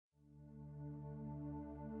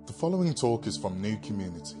following talk is from New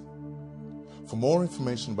Community. For more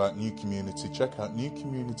information about New Community, check out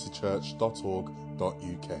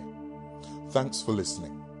newcommunitychurch.org.uk. Thanks for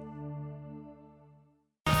listening.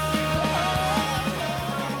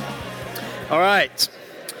 All right.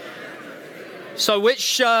 So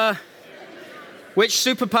which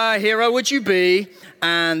superpower hero would you be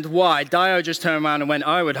and why? Dio just turned around and went,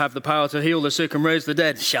 I would have the power to heal the sick and raise the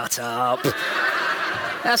dead. Shut up.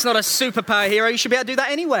 That's not a superpower hero. You should be able to do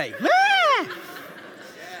that anyway.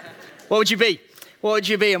 What would you be? What would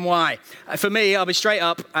you be and why? For me, I'll be straight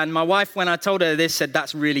up. And my wife, when I told her this, said,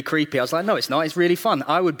 that's really creepy. I was like, no, it's not. It's really fun.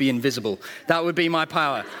 I would be invisible. That would be my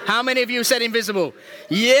power. How many of you said invisible?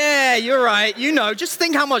 Yeah, you're right. You know, just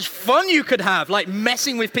think how much fun you could have, like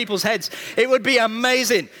messing with people's heads. It would be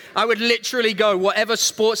amazing. I would literally go, whatever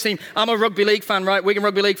sports team. I'm a rugby league fan, right? Wigan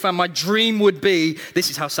Rugby League fan. My dream would be,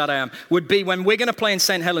 this is how sad I am, would be when we're going to play in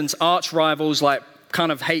St. Helens, arch rivals, like,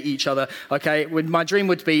 kind of hate each other, okay? My dream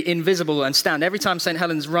would be invisible and stand. Every time St.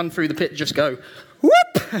 Helens run through the pit, just go, whoop,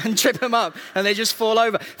 and trip them up, and they just fall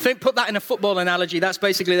over. Put that in a football analogy. That's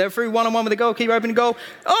basically, they're through one-on-one with the goalkeeper, opening goal.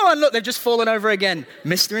 Oh, and look, they've just fallen over again.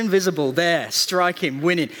 Mr. Invisible, there, striking,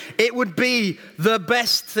 winning. It would be the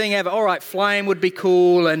best thing ever. All right, flying would be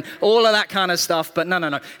cool, and all of that kind of stuff, but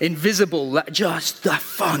no. Invisible, just the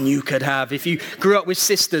fun you could have. If you grew up with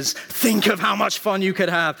sisters, think of how much fun you could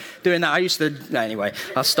have doing that. Anyway,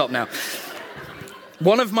 I'll stop now.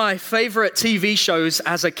 One of my favorite TV shows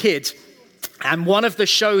as a kid, and one of the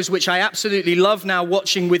shows which I absolutely love now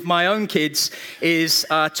watching with my own kids is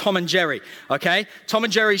Tom and Jerry, okay? Tom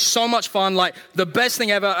and Jerry is so much fun, like the best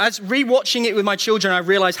thing ever. As rewatching it with my children, I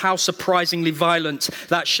realized how surprisingly violent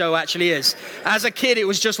that show actually is. As a kid, it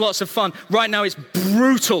was just lots of fun. Right now, it's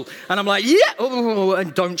brutal. And I'm like, yeah,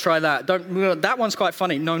 and don't try that. That one's quite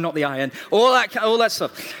funny. No, not the iron. All that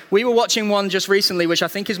stuff. We were watching one just recently, which I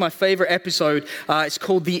think is my favorite episode. It's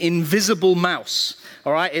called The Invisible Mouse.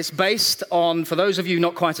 All right, it's based on, for those of you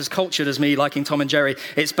not quite as cultured as me, liking Tom and Jerry,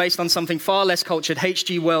 it's based on something far less cultured.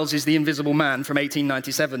 H.G. Wells is The Invisible Man from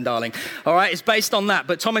 1897, darling. All right, it's based on that.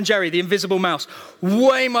 But Tom and Jerry, The Invisible Mouse,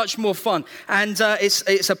 way much more fun. And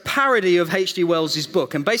it's a parody of H.G. Wells'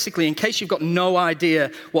 book. And basically, in case you've got no idea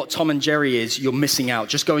what Tom and Jerry is, you're missing out.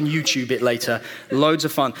 Just go and YouTube it later. Loads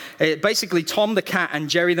of fun. Basically, Tom the cat and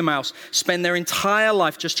Jerry the mouse spend their entire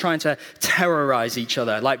life just trying to terrorize each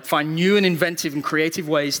other, like find new and inventive and creative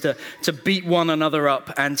ways to beat one another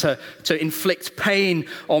up and to inflict pain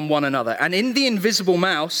on one another. And in The Invisible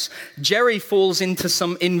Mouse, Jerry falls into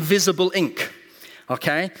some invisible ink,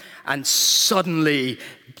 okay? And suddenly,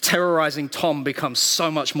 terrorizing Tom becomes so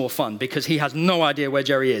much more fun because he has no idea where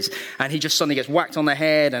Jerry is. And he just suddenly gets whacked on the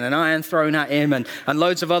head and an iron thrown at him and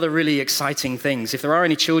loads of other really exciting things. If there are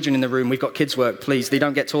any children in the room, we've got kids' work, please. They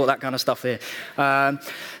don't get taught that kind of stuff here.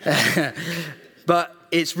 But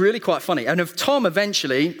it's really quite funny. And if Tom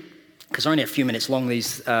eventually, because they're only a few minutes long,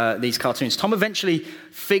 these cartoons, Tom eventually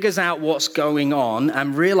figures out what's going on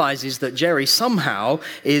and realizes that Jerry somehow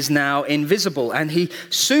is now invisible. And he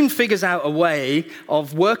soon figures out a way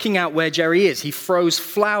of working out where Jerry is. He throws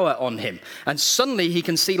flour on him. And suddenly he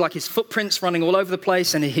can see like his footprints running all over the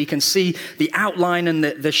place, and he can see the outline and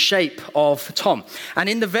the shape of Tom. And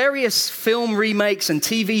in the various film remakes and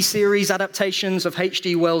TV series adaptations of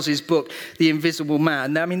H.G. Wells' book, The Invisible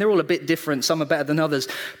Man, I mean, they're all a bit different. Some are better than others.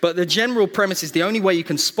 But the general premise is the only way you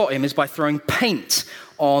can spot him is by throwing paint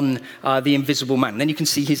on the invisible man. Then you can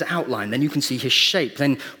see his outline. Then you can see his shape.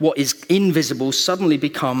 Then what is invisible suddenly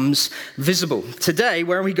becomes visible. Today,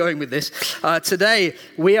 where are we going with this? Today,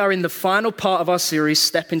 we are in the final part of our series,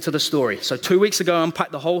 Step Into the Story. So 2 weeks ago, I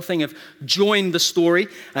unpacked the whole thing of join the story.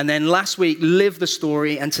 And then last week, live the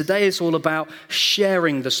story. And today, it's all about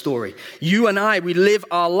sharing the story. You and I, we live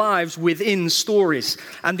our lives within stories.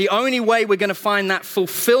 And the only way we're going to find that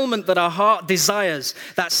fulfillment that our heart desires,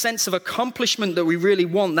 that sense of accomplishment that we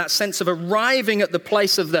really want, that sense of arriving at the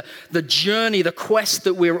place of the journey, the quest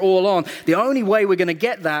that we're all on. The only way we're going to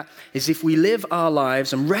get that is if we live our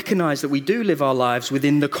lives and recognize that we do live our lives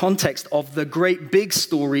within the context of the great big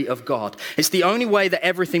story of God. It's the only way that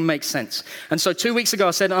everything makes sense. And so 2 weeks ago,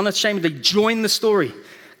 I said unashamedly, join the story.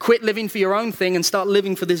 Quit living for your own thing and start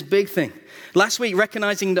living for this big thing. Last week,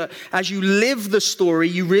 recognizing that as you live the story,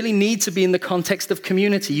 you really need to be in the context of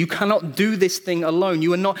community. You cannot do this thing alone.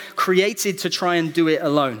 You are not created to try and do it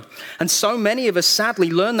alone. And so many of us, sadly,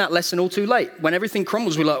 learn that lesson all too late. When everything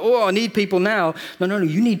crumbles, we're like, oh, I need people now. No,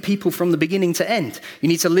 you need people from the beginning to end. You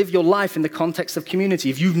need to live your life in the context of community.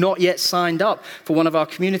 If you've not yet signed up for one of our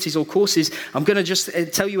communities or courses, I'm going to just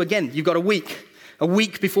tell you again, you've got a week. A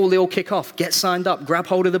week before they all kick off, get signed up, grab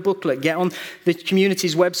hold of the booklet, get on the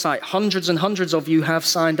community's website. Hundreds and hundreds of you have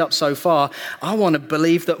signed up so far. I want to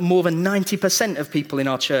believe that more than 90% of people in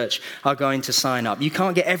our church are going to sign up. You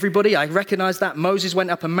can't get everybody. I recognize that. Moses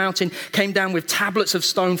went up a mountain, came down with tablets of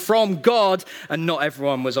stone from God, and not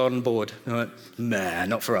everyone was on board. Nah,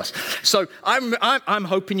 not for us. So I'm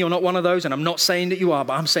hoping you're not one of those, and I'm not saying that you are,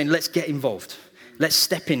 but I'm saying let's get involved. Let's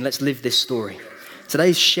step in. Let's live this story.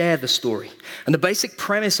 Today's share the story. And the basic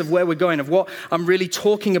premise of where we're going, of what I'm really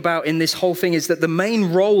talking about in this whole thing, is that the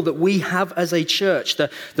main role that we have as a church,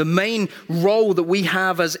 the main role that we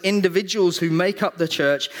have as individuals who make up the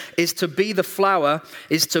church, is to be the flower,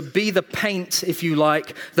 is to be the paint, if you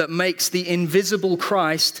like, that makes the invisible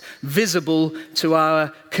Christ visible to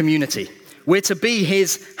our community. We're to be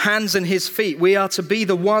his hands and his feet. We are to be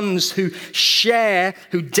the ones who share,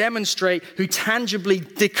 who demonstrate, who tangibly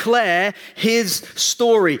declare his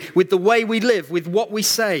story with the way we live, with what we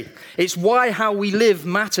say. It's why how we live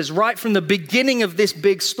matters. Right from the beginning of this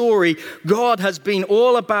big story, God has been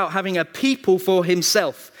all about having a people for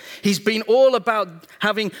himself. He's been all about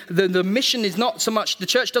having, the mission is not so much, the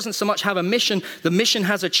church doesn't so much have a mission, the mission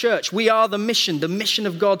has a church. We are the mission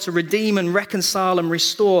of God to redeem and reconcile and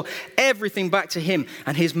restore everything back to him.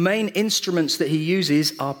 And his main instruments that he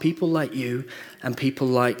uses are people like you and people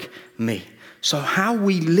like me. So how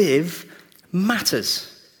we live matters.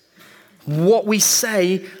 What we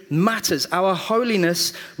say matters. Our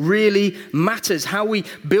holiness really matters. How we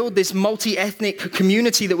build this multi-ethnic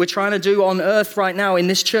community that we're trying to do on earth right now in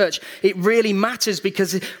this church, it really matters,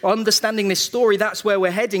 because understanding this story, that's where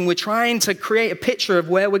we're heading. We're trying to create a picture of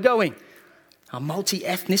where we're going. Our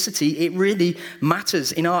multi-ethnicity, it really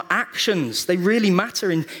matters in our actions. They really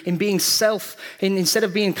matter in being instead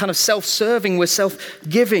of being kind of self-serving, we're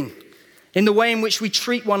self-giving. In the way in which we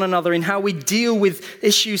treat one another, in how we deal with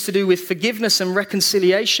issues to do with forgiveness and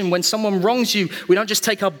reconciliation. When someone wrongs you, we don't just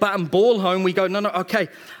take our bat and ball home. We go, no, okay,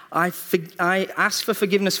 I ask for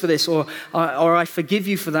forgiveness for this, or I forgive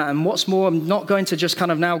you for that. And what's more, I'm not going to just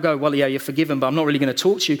kind of now go, well, yeah, you're forgiven, but I'm not really going to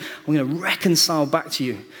talk to you. I'm going to reconcile back to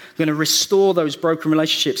you. I'm going to restore those broken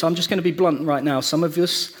relationships. I'm just going to be blunt right now. Some of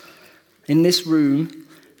us in this room,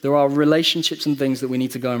 there are relationships and things that we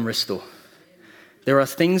need to go and restore. There are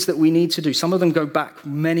things that we need to do. Some of them go back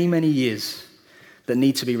many, many years that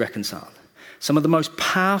need to be reconciled. Some of the most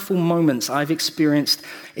powerful moments I've experienced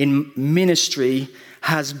in ministry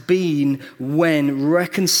has been when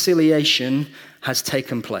reconciliation has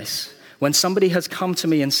taken place. When somebody has come to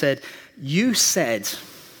me and said, you said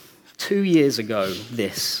 2 years ago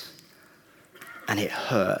this, and it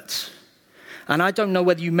hurt. And I don't know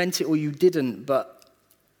whether you meant it or you didn't, but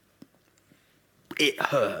it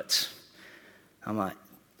hurt. I'm like,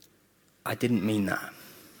 I didn't mean that.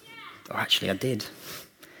 Or actually, I did.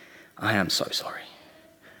 I am so sorry.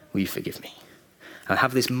 Will you forgive me? I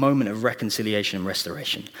have this moment of reconciliation and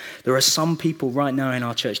restoration. There are some people right now in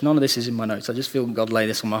our church, none of this is in my notes, I just feel God lay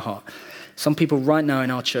this on my heart. Some people right now in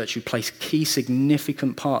our church who play key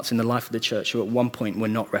significant parts in the life of the church who at one point were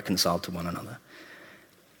not reconciled to one another.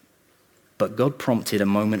 But God prompted a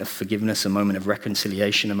moment of forgiveness, a moment of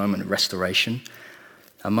reconciliation, a moment of restoration.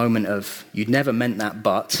 A moment of, you'd never meant that,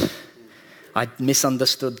 but I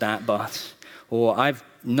misunderstood that, but, or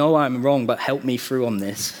I'm wrong, but help me through on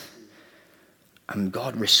this. And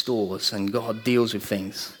God restores and God deals with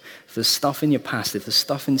things. If there's stuff in your past, if there's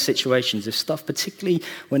stuff in situations, if stuff, particularly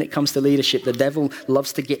when it comes to leadership, the devil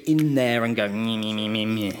loves to get in there and go,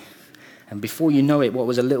 meh. And before you know it, what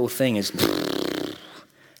was a little thing is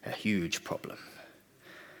a huge problem.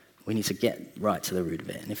 We need to get right to the root of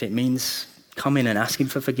it. And if it means coming and asking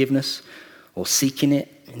for forgiveness or seeking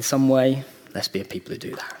it in some way, let's be a people who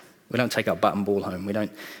do that. We don't take our bat and ball home. We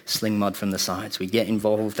don't sling mud from the sides. We get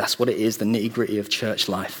involved. That's what it is, the nitty-gritty of church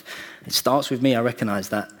life. It starts with me, I recognize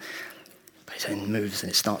that. But it then moves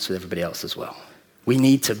and it starts with everybody else as well. We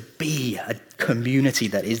need to be a community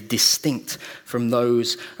that is distinct from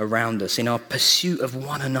those around us in our pursuit of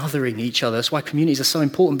one another in each other. That's why communities are so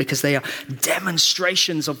important, because they are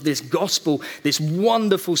demonstrations of this gospel, this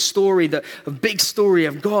wonderful story, a big story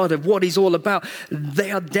of God, of what he's all about.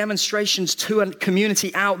 They are demonstrations to a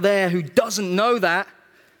community out there who doesn't know that,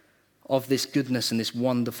 of this goodness and this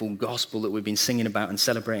wonderful gospel that we've been singing about and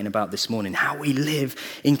celebrating about this morning. How we live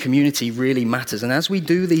in community really matters. And as we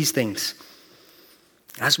do these things,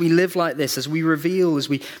 as we live like this, as we reveal, as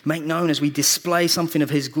we make known, as we display something of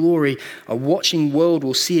his glory, a watching world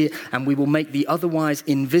will see it, and we will make the otherwise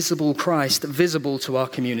invisible Christ visible to our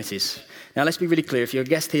communities. Now, let's be really clear. If you're a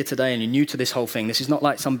guest here today and you're new to this whole thing, this is not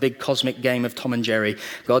like some big cosmic game of Tom and Jerry.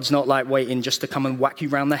 God's not like waiting just to come and whack you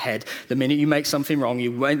round the head. The minute you make something wrong, you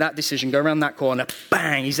make that decision, go around that corner,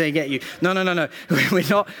 bang, he's there to get you. No.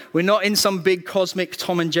 We're not in some big cosmic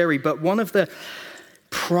Tom and Jerry, but one of the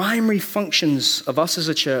primary functions of us as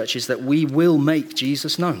a church is that we will make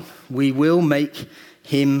Jesus known. We will make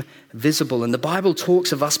him visible. And the Bible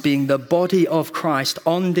talks of us being the body of Christ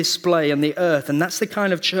on display on the earth. And that's the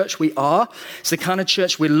kind of church we are. It's the kind of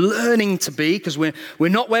church we're learning to be, because we're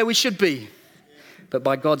not where we should be. But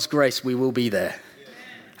by God's grace, we will be there.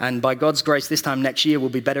 And by God's grace, this time next year, we'll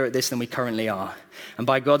be better at this than we currently are. And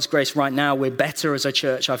by God's grace, right now, we're better as a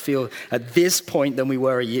church, I feel, at this point than we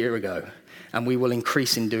were a year ago. And we will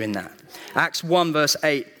increase in doing that. Acts 1 verse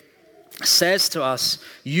 8 says to us,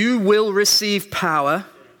 you will receive power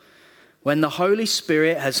when the Holy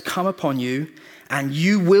Spirit has come upon you, and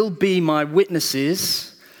you will be my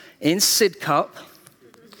witnesses in Sidcup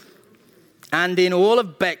and in all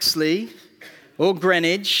of Bexley or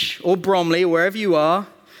Greenwich or Bromley, or wherever you are,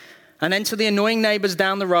 and then to the annoying neighbors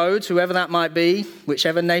down the road, whoever that might be,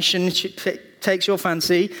 whichever nation takes your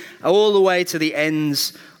fancy, all the way to the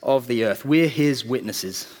ends of the earth. We're his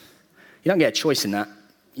witnesses. You don't get a choice in that.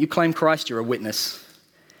 You claim Christ, you're a witness.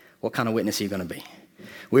 What kind of witness are you going to be?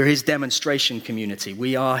 We're his demonstration community.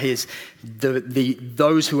 We are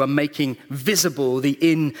those who are making visible the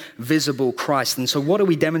invisible Christ. And so what are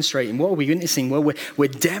we demonstrating? What are we witnessing? Well, we're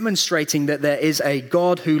demonstrating that there is a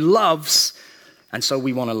God who loves, and so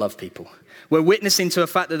we want to love people. We're witnessing to the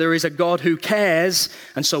fact that there is a God who cares,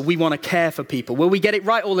 and so we want to care for people. Will we get it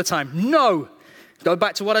right all the time? No. Go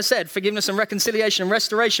back to what I said, forgiveness and reconciliation and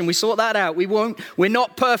restoration. We sort that out. We won't. We're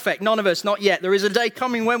not perfect. None of us, not yet. There is a day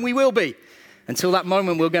coming when we will be. Until that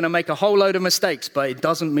moment, we're going to make a whole load of mistakes, but it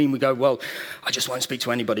doesn't mean we go, well, I just won't speak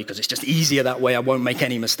to anybody because it's just easier that way. I won't make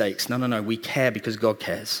any mistakes. No. We care because God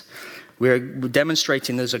cares. We're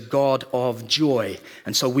demonstrating there's a God of joy,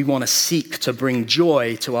 and so we want to seek to bring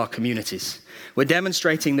joy to our communities. We're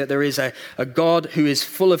demonstrating that there is a God who is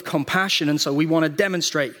full of compassion, and so we want to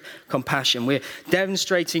demonstrate compassion. We're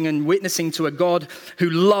demonstrating and witnessing to a God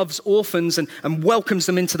who loves orphans and welcomes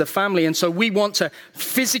them into the family, and so we want to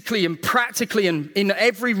physically and practically and in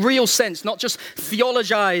every real sense, not just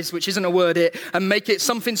theologize, which isn't a word, and make it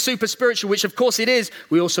something super spiritual, which of course it is.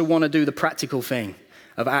 We also want to do the practical thing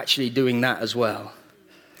of actually doing that as well.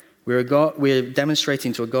 We're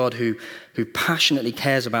demonstrating to a God who passionately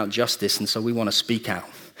cares about justice, and so we want to speak out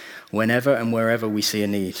whenever and wherever we see a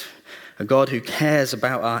need. A God who cares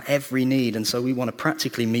about our every need, and so we want to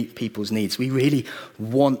practically meet people's needs. We really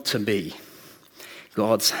want to be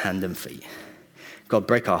God's hand and feet. God,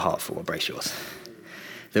 break our heart for, brace yours.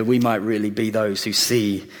 That we might really be those who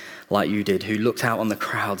see like you did, who looked out on the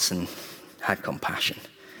crowds and had compassion.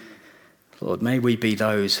 Lord, may we be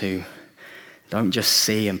those who don't just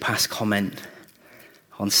see and pass comment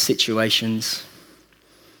on situations.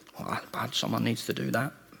 Well, someone needs to do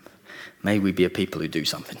that. May we be a people who do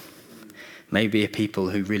something. May we be a people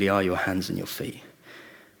who really are your hands and your feet.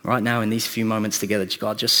 Right now in these few moments together,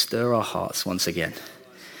 God, just stir our hearts once again.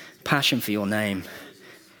 Passion for your name.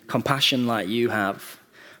 Compassion like you have.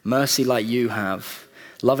 Mercy like you have.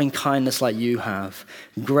 Loving kindness like you have.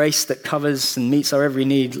 Grace that covers and meets our every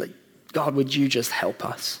need. God, would you just help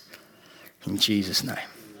us? In Jesus' name,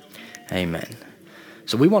 amen.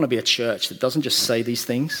 So we want to be a church that doesn't just say these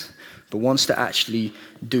things, but wants to actually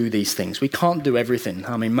do these things. We can't do everything.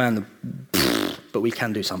 I mean, but we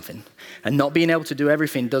can do something. And not being able to do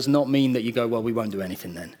everything does not mean that you go, well, we won't do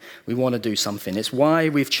anything then. We want to do something. It's why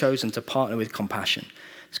we've chosen to partner with Compassion.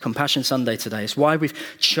 It's Compassion Sunday today. It's why we've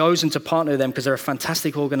chosen to partner with them, because they're a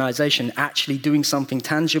fantastic organization actually doing something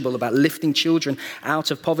tangible about lifting children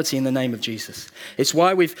out of poverty in the name of Jesus. It's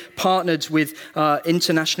why we've partnered with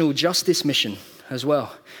International Justice Mission as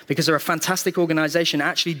well, because they're a fantastic organization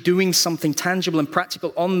actually doing something tangible and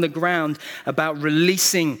practical on the ground about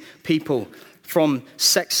releasing people from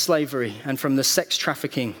sex slavery and from the sex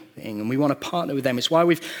trafficking thing, and we want to partner with them. It's why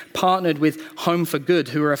we've partnered with Home for Good,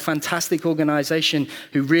 who are a fantastic organization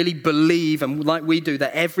who really believe, and like we do,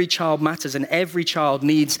 that every child matters and every child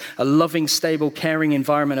needs a loving, stable, caring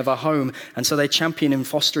environment of a home, and so they champion in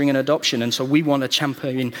fostering and adoption, and so we want to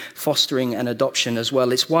champion fostering and adoption as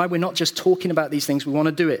well. It's why we're not just talking about these things, we want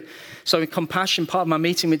to do it. So in Compassion, part of my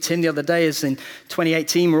meeting with Tim the other day is in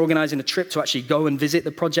 2018, we're organizing a trip to actually go and visit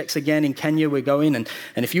the projects again in Kenya. We're going, and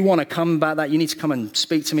if you want to come about that, you need to come and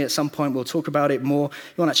speak to me at some point. We'll talk about it more.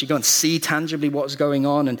 You want to actually go and see tangibly what's going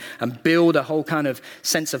on and build a whole kind of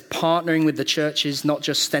sense of partnering with the churches, not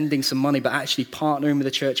just spending some money, but actually partnering with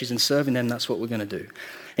the churches and serving them. That's what we're going to do.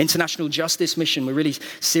 International Justice Mission, we're really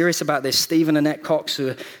serious about this. Steve and Annette Cox, who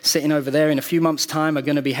are sitting over there in a few months' time, are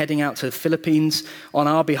going to be heading out to the Philippines on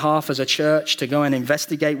our behalf as a church to go and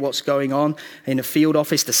investigate what's going on in a field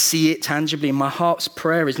office, to see it tangibly. And my heart's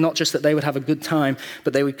prayer is not just that they would have a good time,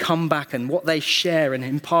 but they would come back and what they share and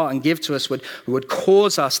impart and give to us would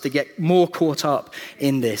cause us to get more caught up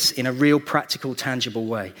in this in a real practical, tangible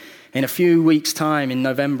way. In a few weeks' time, in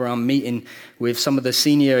November, I'm meeting with some of the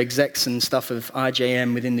senior execs and stuff of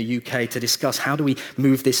IJM within the UK to discuss how do we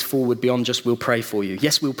move this forward beyond just we'll pray for you.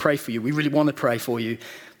 Yes, we'll pray for you. We really want to pray for you.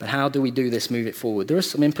 But how do we do this, move it forward? There are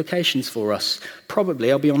some implications for us. Probably,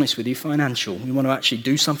 I'll be honest with you, financial. We want to actually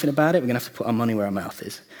do something about it. We're going to have to put our money where our mouth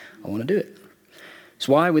is. I want to do it. That's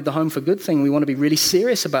why with the Home for Good thing, we want to be really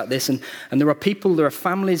serious about this. And there are people, there are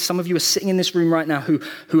families, some of you are sitting in this room right now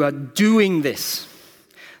who are doing this.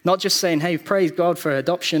 Not just saying, hey, praise God for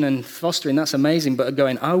adoption and fostering, that's amazing, but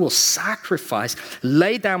going, I will sacrifice,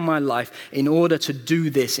 lay down my life in order to do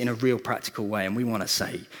this in a real practical way. And we want to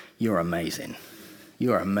say, you're amazing.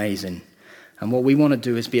 You are amazing. And what we want to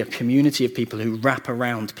do is be a community of people who wrap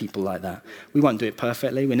around people like that. We won't do it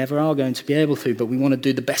perfectly. We never are going to be able to, but we want to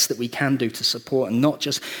do the best that we can do to support and not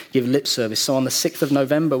just give lip service. So on the 6th of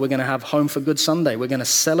November, we're going to have Home for Good Sunday. We're going to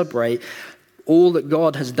celebrate all that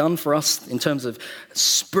God has done for us in terms of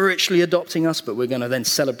spiritually adopting us, but we're going to then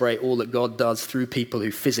celebrate all that God does through people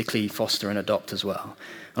who physically foster and adopt as well.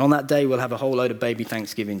 And on that day, we'll have a whole load of baby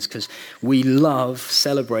Thanksgivings because we love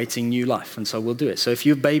celebrating new life, and so we'll do it. So if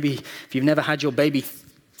you've never had your baby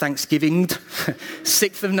Thanksgivinged,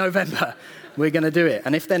 6th of November, we're going to do it.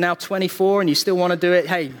 And if they're now 24 and you still want to do it,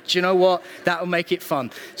 hey, do you know what? That'll make it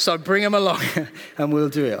fun. So bring them along and we'll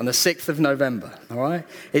do it on the 6th of November, all right?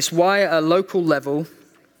 It's why at a local level,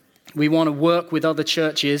 we want to work with other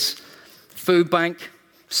churches, food bank,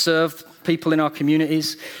 serve people in our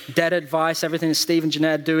communities, debt advice, everything that Steve and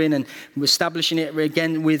Jeanette are doing, and we're establishing it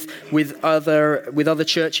again with other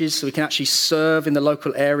churches so we can actually serve in the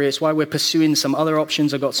local area. It's why we're pursuing some other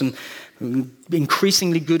options. I've got some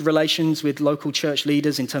increasingly good relations with local church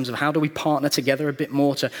leaders in terms of how do we partner together a bit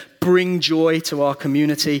more to bring joy to our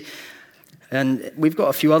community. And we've got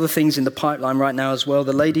a few other things in the pipeline right now as well.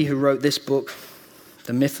 The lady who wrote this book,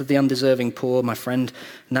 The Myth of the Undeserving Poor, my friend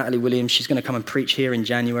Natalie Williams, she's going to come and preach here in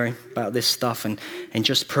January about this stuff and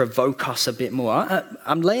just provoke us a bit more.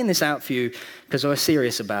 I'm laying this out for you because we're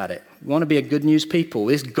serious about it. We want to be a good news people.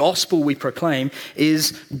 This gospel we proclaim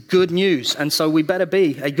is good news, and so we better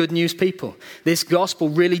be a good news people. This gospel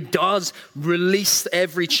really does release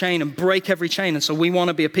every chain and break every chain, and so we want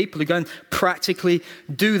to be a people who go and practically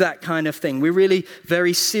do that kind of thing. We're really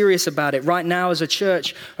very serious about it. Right now as a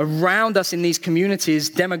church, around us in these communities,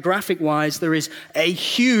 demographic-wise, there is a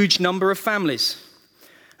huge number of families.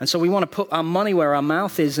 And so we want to put our money where our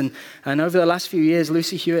mouth is. And over the last few years,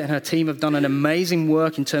 Lucy Hewitt and her team have done an amazing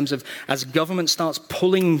work in terms of as government starts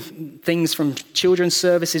pulling things from children's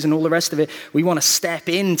services and all the rest of it, we want to step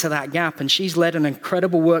into that gap. And she's led an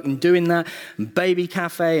incredible work in doing that, and Baby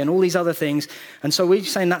Cafe and all these other things. And so we're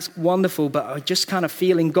saying that's wonderful, but I just kind of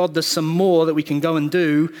feeling, God, there's some more that we can go and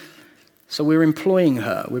do. So we're employing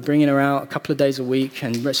her. We're bringing her out a couple of days a week,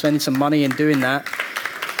 and we're spending some money in doing that.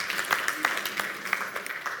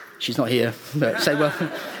 She's not here, but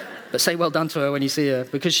say well done to her when you see her,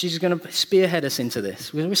 because she's going to spearhead us into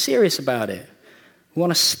this. We're serious about it. We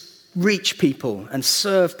want to reach people and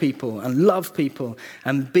serve people and love people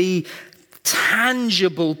and be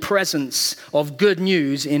tangible presence of good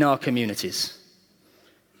news in our communities.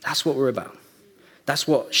 That's what we're about. That's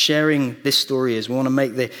what sharing this story is. We want to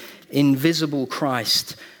make the invisible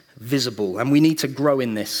Christ visible, and we need to grow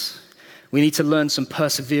in this. We need to learn some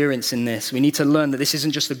perseverance in this. We need to learn that this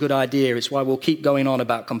isn't just a good idea. It's why we'll keep going on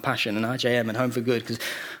about compassion and IJM and Home for Good, because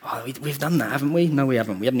we've done that, haven't we? No, we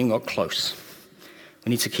haven't. We haven't even got close.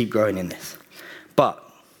 We need to keep growing in this. But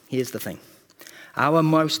here's the thing. Our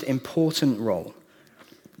most important role,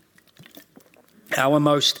 our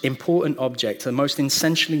most important object, the most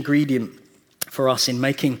essential ingredient for us in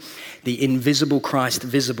making the invisible Christ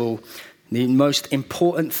visible, the most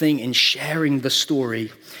important thing in sharing the story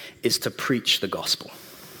is to preach the gospel.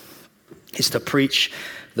 Is to preach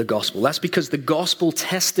the gospel. That's because the gospel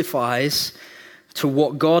testifies to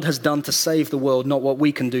what God has done to save the world, not what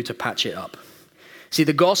we can do to patch it up. See,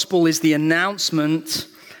 the gospel is the announcement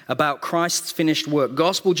about Christ's finished work.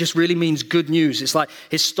 Gospel just really means good news. It's like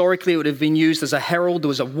historically it would have been used as a herald. There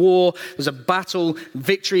was a war, there was a battle,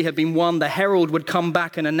 victory had been won. The herald would come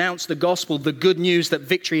back and announce the gospel, the good news that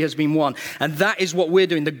victory has been won. And that is what we're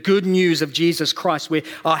doing, the good news of Jesus Christ. We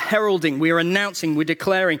are heralding, we are announcing, we're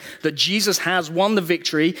declaring that Jesus has won the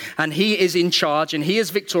victory and he is in charge and he is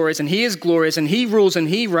victorious and he is glorious and he rules and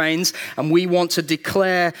he reigns, and we want to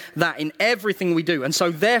declare that in everything we do. And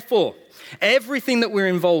so therefore, everything that we're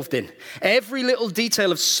involved in, every little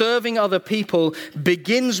detail of serving other people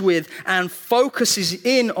begins with and focuses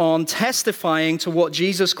in on testifying to what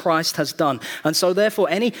Jesus Christ has done. And so therefore,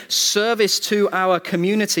 any service to our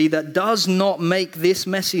community that does not make this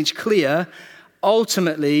message clear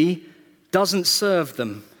ultimately doesn't serve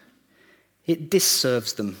them. It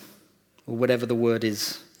disserves them, or whatever the word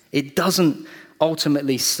is. It doesn't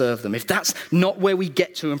ultimately serve them. If that's not where we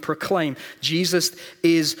get to and proclaim Jesus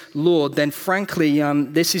is Lord, then frankly,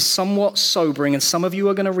 this is somewhat sobering, and some of you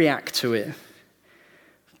are going to react to it.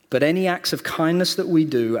 But any acts of kindness that we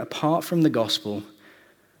do, apart from the gospel,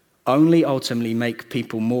 only ultimately make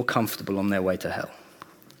people more comfortable on their way to hell.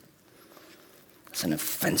 It's an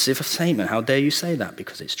offensive statement. How dare you say that?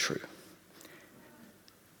 Because it's true.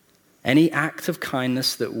 Any act of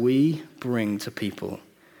kindness that we bring to people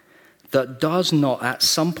that does not at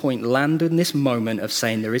some point land in this moment of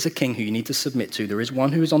saying there is a king who you need to submit to, there is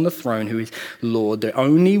one who is on the throne, who is Lord. The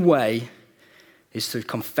only way is to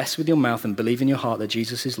confess with your mouth and believe in your heart that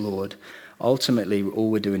Jesus is Lord. Ultimately,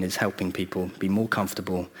 all we're doing is helping people be more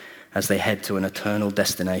comfortable as they head to an eternal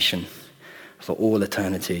destination for all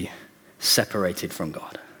eternity, separated from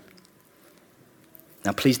God.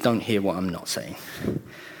 Now, please don't hear what I'm not saying.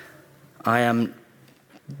 I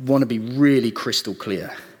want to be really crystal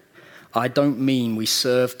clear. I don't mean we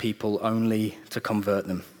serve people only to convert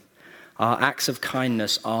them. Our acts of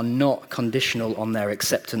kindness are not conditional on their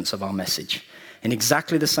acceptance of our message. In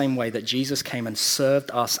exactly the same way that Jesus came and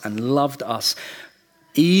served us and loved us,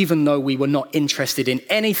 even though we were not interested in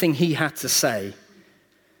anything he had to say,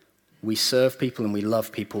 we serve people and we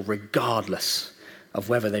love people regardless of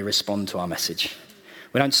whether they respond to our message.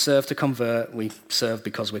 We don't serve to convert, we serve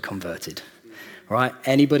because we're converted. Right?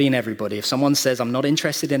 Anybody and everybody. If someone says, I'm not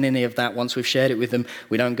interested in any of that, once we've shared it with them,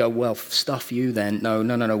 we don't go, well, stuff you then.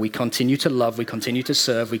 No. We continue to love, we continue to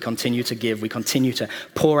serve, we continue to give, we continue to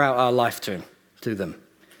pour out our life to them.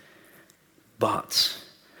 But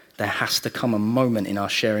there has to come a moment in our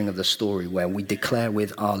sharing of the story where we declare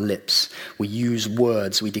with our lips, we use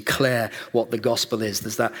words, we declare what the gospel is.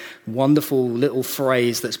 There's that wonderful little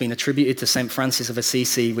phrase that's been attributed to St. Francis of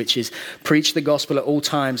Assisi, which is preach the gospel at all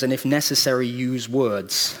times and if necessary, use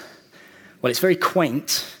words. Well, it's very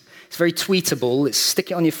quaint, it's very tweetable, it's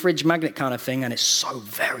stick it on your fridge magnet kind of thing, and it's so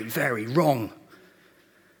very, very wrong.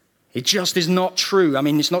 It just is not true. I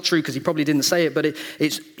mean, it's not true because he probably didn't say it, but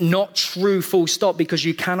it's not true full stop, because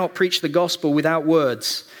you cannot preach the gospel without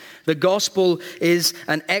words. The gospel is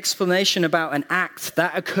an explanation about an act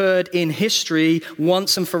that occurred in history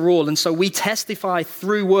once and for all. And so we testify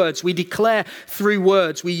through words. We declare through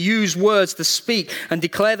words. We use words to speak and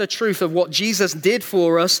declare the truth of what Jesus did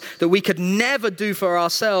for us that we could never do for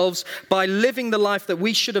ourselves, by living the life that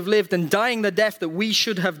we should have lived and dying the death that we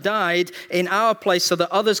should have died in our place, so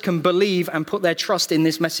that others can believe and put their trust in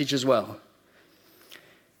this message as well.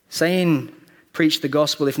 Saying preach the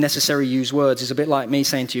gospel, if necessary, use words, is a bit like me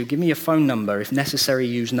saying to you, give me your phone number. If necessary,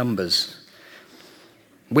 use numbers.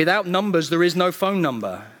 Without numbers, there is no phone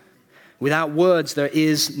number. Without words, there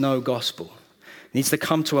is no gospel. It needs to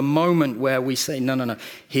come to a moment where we say, no,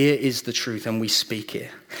 here is the truth, and we speak it.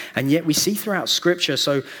 And yet we see throughout Scripture,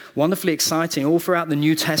 so wonderfully exciting, all throughout the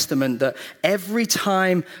New Testament, that every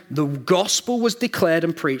time the gospel was declared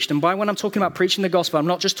and preached, and by when I'm talking about preaching the gospel, I'm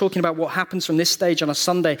not just talking about what happens from this stage on a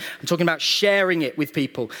Sunday. I'm talking about sharing it with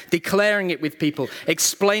people, declaring it with people,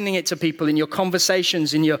 explaining it to people in your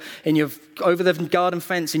conversations, in your over the garden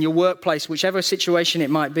fence, in your workplace, whichever situation it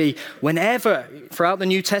might be. Whenever, throughout the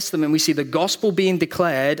New Testament, we see the gospel being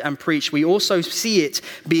declared and preached, we also see it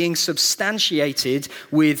being substantiated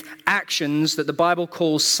with actions that the Bible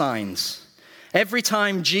calls signs. Every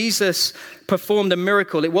time Jesus performed a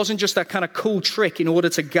miracle, it wasn't just that kind of cool trick in order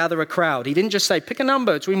to gather a crowd. He didn't just say, pick a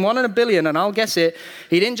number between 1 and 1 billion and I'll guess it.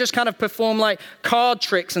 He didn't just kind of perform like card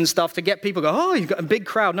tricks and stuff to get people to go, oh, you've got a big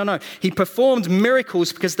crowd. No. He performed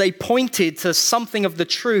miracles because they pointed to something of the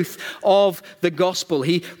truth of the gospel.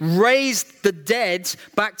 He raised the dead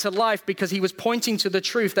back to life because he was pointing to the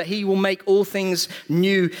truth that he will make all things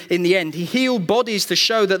new in the end. He healed bodies to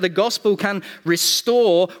show that the gospel can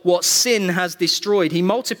restore what sin has destroyed. He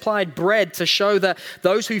multiplied bread to show that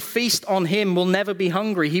those who feast on him will never be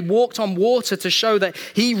hungry. He walked on water to show that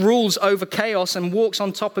he rules over chaos and walks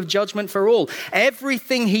on top of judgment for all.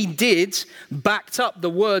 Everything he did backed up the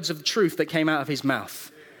words of truth that came out of his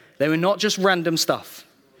mouth. They were not just random stuff.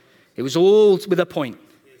 It was all with a point.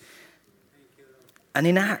 And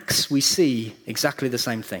in Acts, we see exactly the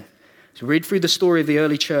same thing. So read through the story of the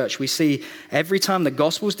early church. We see every time the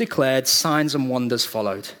gospel was declared, signs and wonders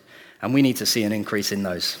followed. And we need to see an increase in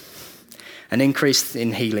those. An increase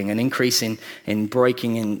in healing, an increase in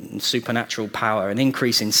breaking in supernatural power, an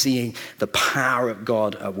increase in seeing the power of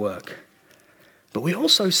God at work. But we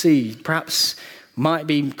also see perhaps might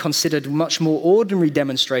be considered much more ordinary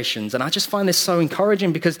demonstrations. And I just find this so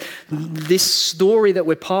encouraging because this story that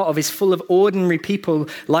we're part of is full of ordinary people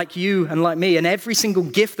like you and like me. And every single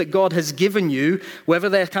gift that God has given you, whether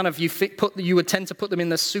they're kind of, you would tend to put them in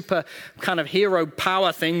the super kind of hero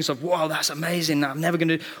power things of, wow, that's amazing, I'm never going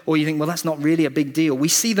to, or you think, well, that's not really a big deal. We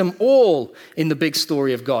see them all in the big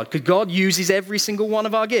story of God because God uses every single one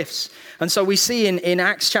of our gifts. And so we see in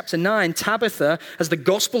Acts chapter 9, Tabitha, as the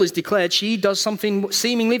gospel is declared, she does something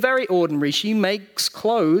seemingly very ordinary. She makes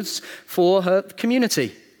clothes for her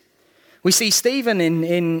community. We see Stephen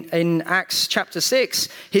in Acts chapter 6.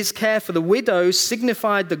 His care for the widows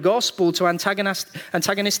signified the gospel to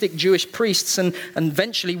antagonistic Jewish priests and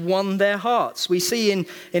eventually won their hearts. We see in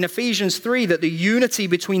Ephesians 3 that the unity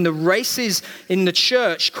between the races in the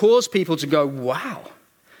church caused people to go, wow.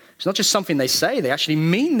 It's not just something they say, they actually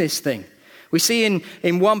mean this thing. We see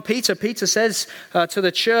in 1 Peter, Peter says to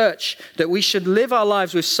the church that we should live our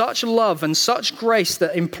lives with such love and such grace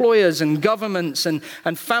that employers and governments and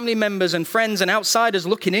family members and friends and outsiders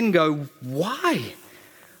looking in go, why?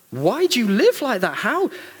 Why do you live like that?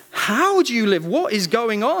 How do you live? What is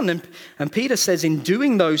going on? And Peter says in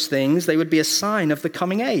doing those things, they would be a sign of the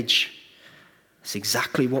coming age. It's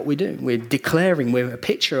exactly what we do. We're declaring, we're a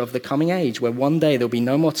picture of the coming age where one day there'll be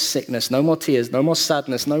no more sickness, no more tears, no more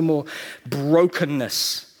sadness, no more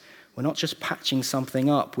brokenness. We're not just patching something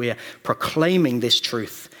up. We're proclaiming this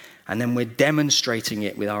truth and then we're demonstrating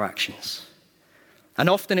it with our actions. And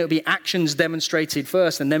often it'll be actions demonstrated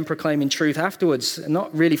first and then proclaiming truth afterwards.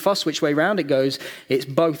 Not really fuss which way round it goes. It's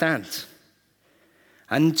both and.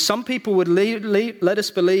 And some people would let us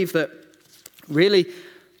believe that really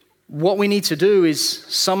what we need to do is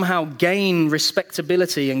somehow gain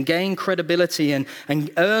respectability and gain credibility and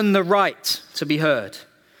earn the right to be heard.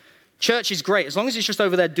 Church is great as long as it's just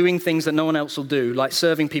over there doing things that no one else will do, like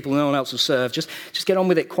serving people no one else will serve. Just get on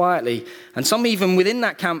with it quietly. And some even within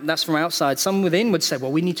that camp, that's from outside, some within would say,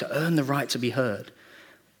 well, we need to earn the right to be heard.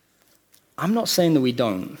 I'm not saying that we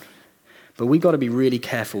don't, but we've got to be really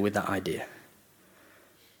careful with that idea.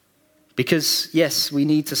 Because, yes, we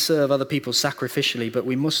need to serve other people sacrificially, but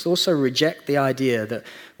we must also reject the idea that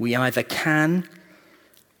we either can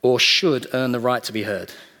or should earn the right to be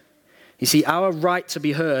heard. You see, our right to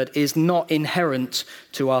be heard is not inherent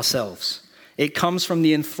to ourselves. It comes from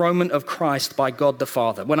the enthronement of Christ by God the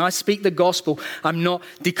Father. When I speak the gospel, I'm not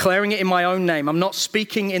declaring it in my own name. I'm not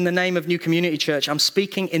speaking in the name of New Community Church. I'm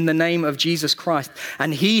speaking in the name of Jesus Christ.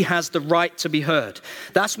 And he has the right to be heard.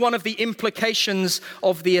 That's one of the implications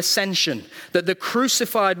of the ascension, that the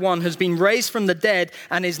crucified one has been raised from the dead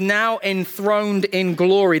and is now enthroned in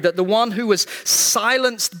glory, that the one who was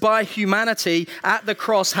silenced by humanity at the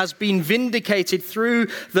cross has been vindicated through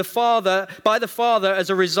the Father, by the Father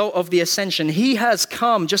as a result of the ascension. He has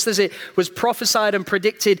come, just as it was prophesied and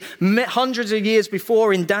predicted hundreds of years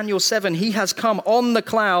before in Daniel 7. He has come on the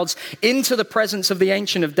clouds into the presence of the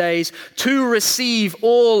Ancient of Days to receive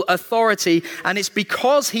all authority. And it's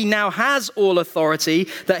because he now has all authority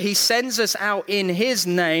that he sends us out in his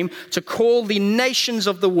name to call the nations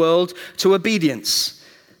of the world to obedience.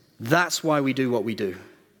 That's why we do what we do.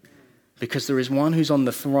 Because there is one who's on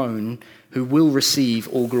the throne who will receive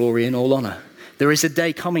all glory and all honor. There is a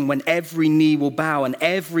day coming when every knee will bow and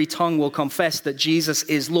every tongue will confess that Jesus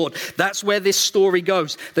is Lord. That's where this story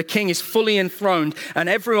goes. The King is fully enthroned and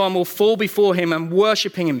everyone will fall before him and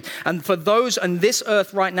worshiping him. And for those on this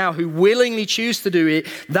earth right now who willingly choose to do it,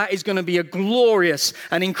 that is going to be a glorious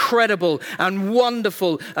and incredible and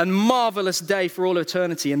wonderful and marvelous day for all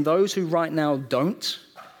eternity. And those who right now don't,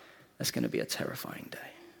 that's going to be a terrifying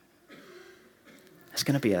day. It's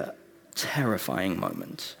going to be a terrifying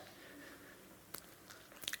moment.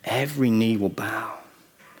 Every knee will bow.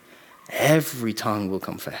 Every tongue will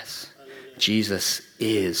confess. Jesus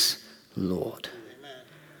is Lord.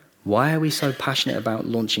 Why are we so passionate about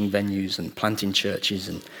launching venues and planting churches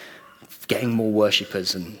and getting more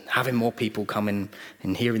worshippers and having more people come in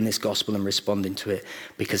and hearing this gospel and responding to it?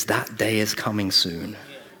 Because that day is coming soon.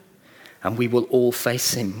 And we will all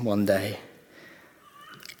face him one day.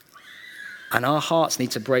 And our hearts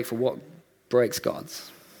need to break for what breaks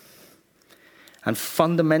God's. And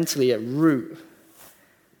fundamentally at root,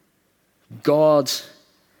 God's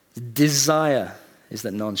desire is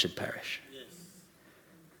that none should perish.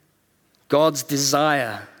 God's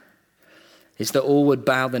desire is that all would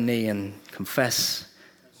bow the knee and confess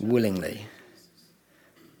willingly.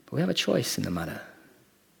 But we have a choice in the matter.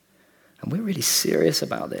 And we're really serious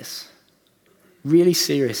about this. Really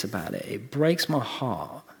serious about it. It breaks my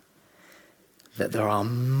heart that there are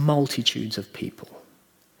multitudes of people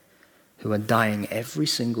who are dying every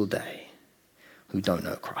single day who don't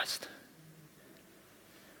know Christ.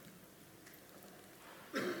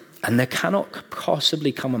 And there cannot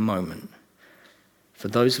possibly come a moment for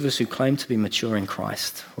those of us who claim to be mature in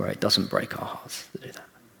Christ where it doesn't break our hearts to do that.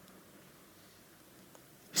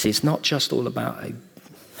 See, it's not just all about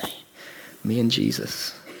me and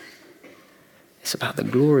Jesus. It's about the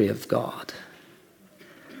glory of God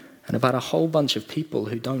and about a whole bunch of people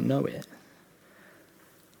who don't know it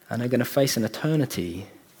and are going to face an eternity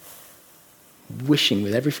wishing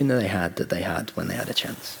with everything that they had when they had a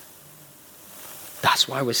chance. That's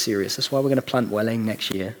why we're serious. That's why we're going to plant Welling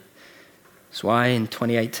next year. That's why in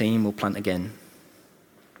 2018 we'll plant again.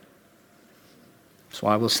 That's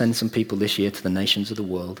why we'll send some people this year to the nations of the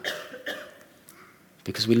world.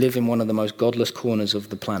 Because we live in one of the most godless corners of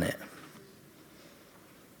the planet.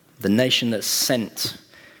 The nation that sent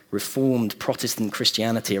Reformed Protestant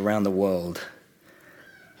Christianity around the world.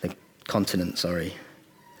 The continent, sorry.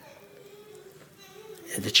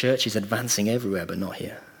 The church is advancing everywhere, but not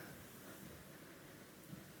here.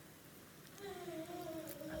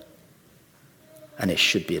 And it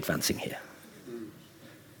should be advancing here.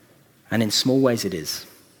 And in small ways it is,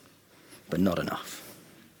 but not enough.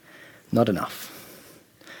 Not enough.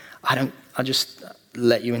 I just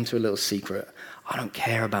let you into a little secret. I don't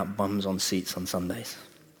care about bums on seats on Sundays.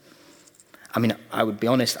 I mean, I would be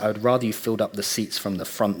honest, I would rather you filled up the seats from the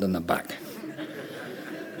front than the back.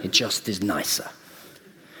 It just is nicer.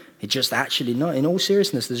 It just actually, no, in all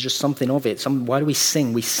seriousness, there's just something of it. Why do we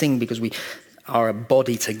sing? We sing because we are a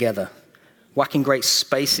body together. Whacking great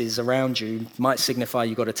spaces around you might signify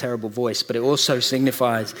you've got a terrible voice, but it also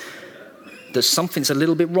signifies that something's a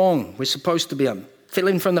little bit wrong. We're supposed to be fill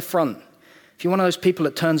in from the front. If you're one of those people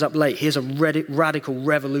that turns up late, here's a radical,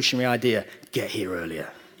 revolutionary idea. Get here earlier.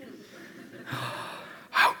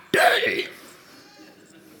 How dare you?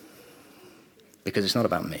 Because it's not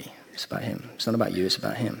about me. It's about him. It's not about you. It's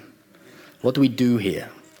about him. What do we do here?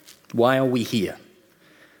 Why are we here?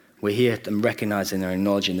 We're here and recognizing and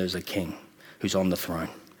acknowledging there's a king who's on the throne.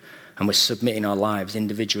 And we're submitting our lives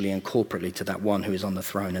individually and corporately to that one who is on the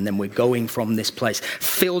throne. And then we're going from this place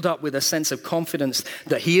filled up with a sense of confidence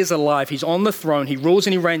that he is alive. He's on the throne. He rules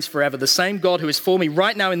and he reigns forever. The same God who is for me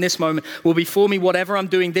right now in this moment will be for me whatever I'm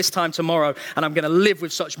doing this time tomorrow. And I'm going to live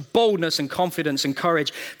with such boldness and confidence and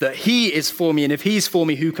courage that he is for me. And if he's for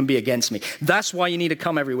me, who can be against me? That's why you need to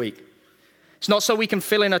come every week. It's not so we can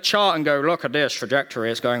fill in a chart and go, look at this trajectory.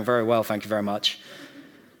 It's going very well. Thank you very much.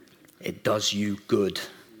 It does you good.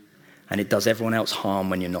 And it does everyone else harm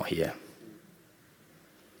when you're not here.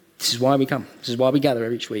 This is why we come. This is why we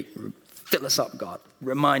gather each week. Fill us up, God.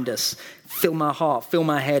 Remind us. Fill my heart, fill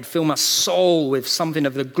my head, fill my soul with something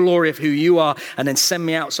of the glory of who you are, and then send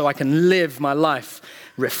me out so I can live my life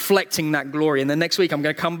reflecting that glory. And then next week I'm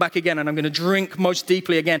going to come back again and I'm going to drink most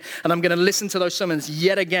deeply again, and I'm going to listen to those sermons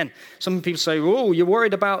yet again. Some people say, oh, you're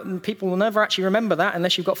worried about, and people will never actually remember that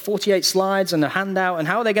unless you've got 48 slides and a handout, and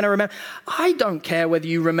how are they going to remember? I don't care whether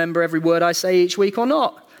you remember every word I say each week or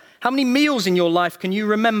not. How many meals in your life can you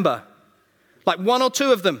remember? Like 1 or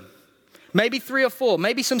 2 of them. Maybe 3 or 4,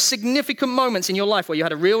 maybe some significant moments in your life where you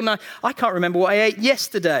had a real night. I can't remember what I ate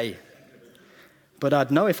yesterday, but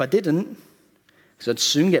I'd know if I didn't, because I'd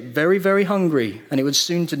soon get very, very hungry, and it would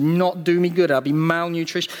soon to not do me good. I'd be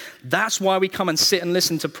malnutrition. That's why we come and sit and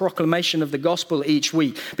listen to proclamation of the gospel each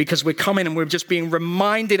week, because we're coming and we're just being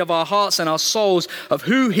reminded of our hearts and our souls of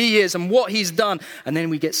who he is and what he's done, and then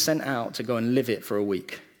we get sent out to go and live it for a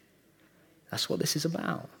week. That's what this is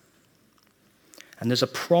about. And there's a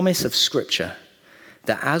promise of Scripture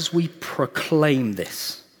that as we proclaim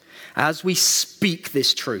this, as we speak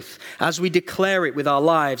this truth, as we declare it with our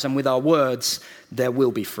lives and with our words, there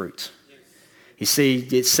will be fruit. You see,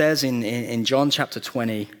 it says in John chapter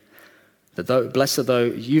 20, that blessed are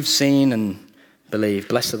those you've seen and believe,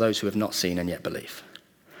 blessed are those who have not seen and yet believe.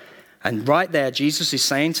 And right there, Jesus is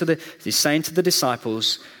saying to the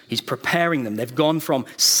disciples, he's preparing them. They've gone from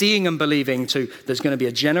seeing and believing to there's going to be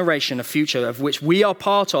a generation, a future of which we are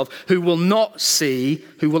part of, who will not see,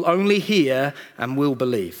 who will only hear and will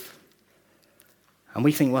believe. And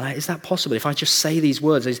we think, well, is that possible? If I just say these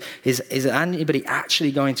words, is anybody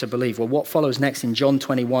actually going to believe? Well, what follows next in John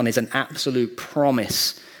 21 is an absolute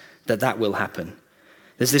promise that will happen.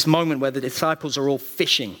 There's this moment where the disciples are all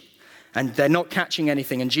fishing and they're not catching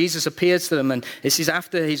anything. And Jesus appears to them, and this is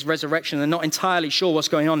after his resurrection. They're not entirely sure what's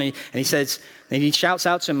going on. And he shouts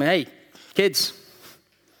out to them, hey, kids,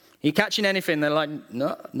 are you catching anything? They're like,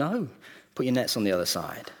 no, put your nets on the other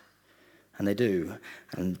side. And they do.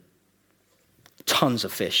 And tons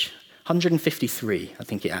of fish, 153, I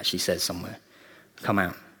think it actually says somewhere, come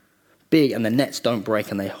out. Big, and the nets don't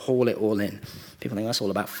break, and they haul it all in. People think that's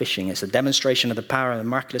all about fishing. It's a demonstration of the power, the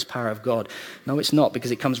miraculous power of God. No, it's not,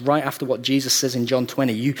 because it comes right after what Jesus says in John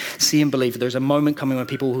 20. You see and believe. There's a moment coming when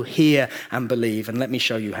people will hear and believe, and let me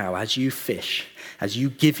show you how. As you fish, as you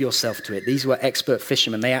give yourself to it, these were expert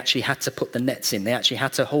fishermen. They actually had to put the nets in. They actually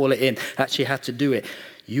had to haul it in. They actually had to do it.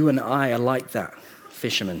 You and I are like that.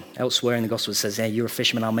 Fishermen. Elsewhere in the gospel it says, hey, you're a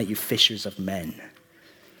fisherman, I'll make you fishers of men.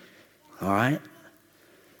 All right?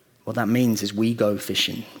 What that means is we go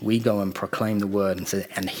fishing. We go and proclaim the word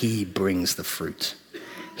and he brings the fruit.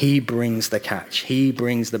 He brings the catch. He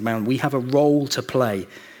brings the bound. We have a role to play.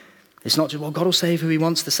 It's not just, well, God will save who he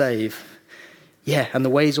wants to save. Yeah, and the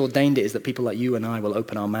way he's ordained it is that people like you and I will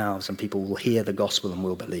open our mouths and people will hear the gospel and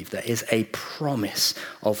will believe. There is a promise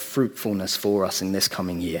of fruitfulness for us in this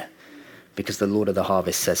coming year. Because the Lord of the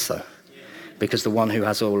harvest says so. Because the one who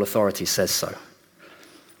has all authority says so.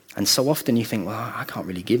 And so often you think, well, I can't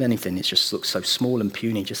really give anything. It just looks so small and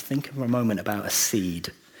puny. Just think for a moment about a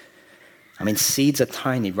seed. I mean, seeds are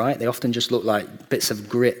tiny, right? They often just look like bits of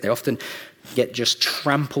grit. They often get just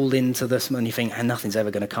trampled into this, and you think, nothing's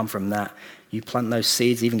ever going to come from that. You plant those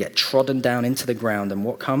seeds, even get trodden down into the ground, and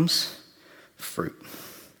what comes? Fruit.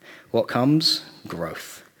 What comes?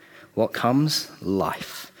 Growth. What comes?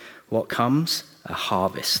 Life. What comes? A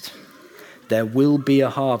harvest. There will be a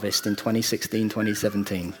harvest in 2016,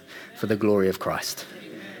 2017 for the glory of Christ.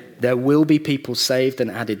 There will be people saved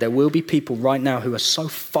and added. There will be people right now who are so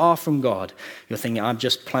far from God. You're thinking, I've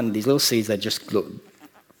just planted these little seeds. They just look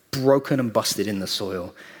broken and busted in the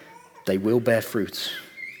soil. They will bear fruit.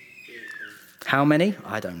 How many?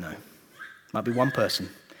 I don't know. Might be one person.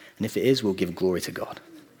 And if it is, we'll give glory to God.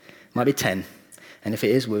 Might be 10. And if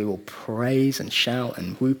it is, we will praise and shout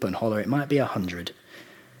and whoop and holler. It might be 100.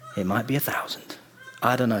 It might be 1,000.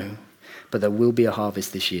 I don't know. But there will be a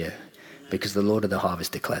harvest this year because the Lord of the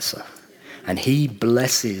harvest declares so. And he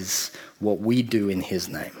blesses what we do in his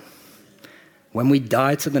name. When we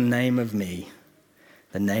die to the name of me,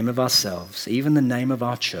 the name of ourselves, even the name of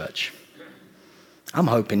our church, I'm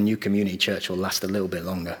hoping New Community Church will last a little bit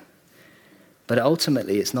longer. But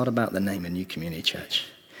ultimately, it's not about the name of New Community Church.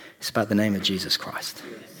 It's about the name of Jesus Christ.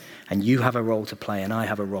 And you have a role to play, and I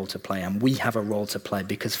have a role to play, and we have a role to play,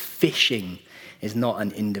 because fishing is not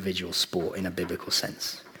an individual sport in a biblical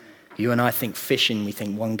sense. You and I think fishing, we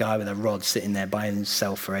think one guy with a rod sitting there by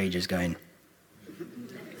himself for ages going,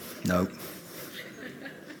 no.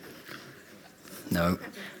 No.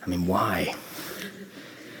 I mean, why?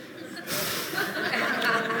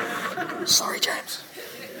 Sorry, James.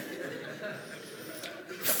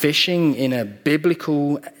 Fishing in a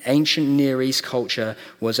biblical, ancient Near East culture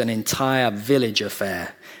was an entire village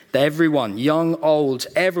affair. Everyone, young, old,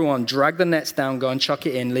 everyone dragged the nets down, go and chuck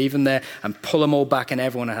it in, leave them there, and pull them all back, and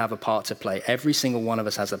everyone would have a part to play. Every single one of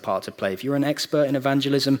us has a part to play. If you're an expert in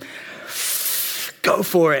evangelism, go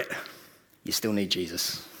for it. You still need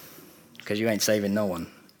Jesus, because you ain't saving no one.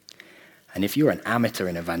 And if you're an amateur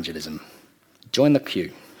in evangelism, join the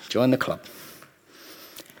queue, join the club.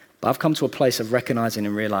 But I've come to a place of recognizing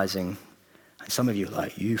and realizing, and some of you are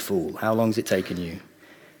like, you fool, how long's it taken you?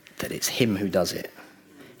 That it's him who does it.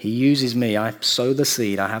 He uses me. I sow the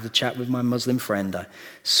seed. I have a chat with my Muslim friend. I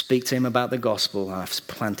speak to him about the gospel. I've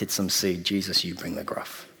planted some seed. Jesus, you bring the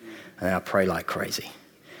growth. And I pray like crazy.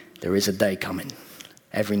 There is a day coming.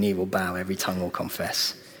 Every knee will bow. Every tongue will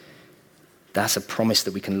confess. That's a promise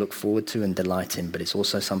that we can look forward to and delight in, but it's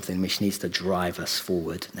also something which needs to drive us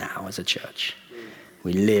forward now as a church.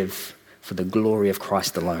 We live for the glory of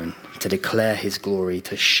Christ alone, to declare his glory,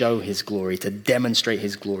 to show his glory, to demonstrate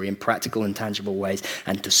his glory in practical and tangible ways,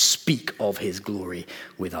 and to speak of his glory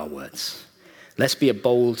with our words. Let's be a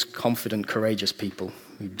bold, confident, courageous people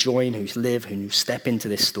who join, who live, who step into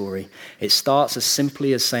this story. It starts as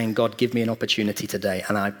simply as saying, God, give me an opportunity today.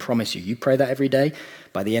 And I promise you, you pray that every day,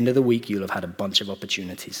 by the end of the week, you'll have had a bunch of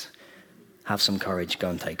opportunities. Have some courage, go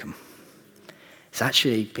and take them. It's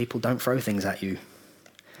actually, people don't throw things at you.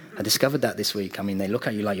 I discovered that this week. I mean, they look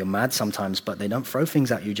at you like you're mad sometimes, but they don't throw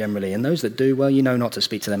things at you generally. And those that do, well, you know not to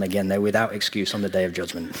speak to them again. They're without excuse on the day of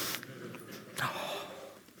judgment.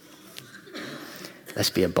 Let's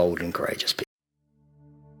be a bold and courageous people.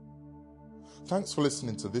 Thanks for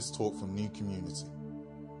listening to this talk from New Community.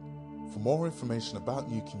 For more information about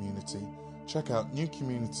New Community, check out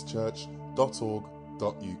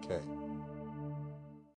newcommunitychurch.org.uk.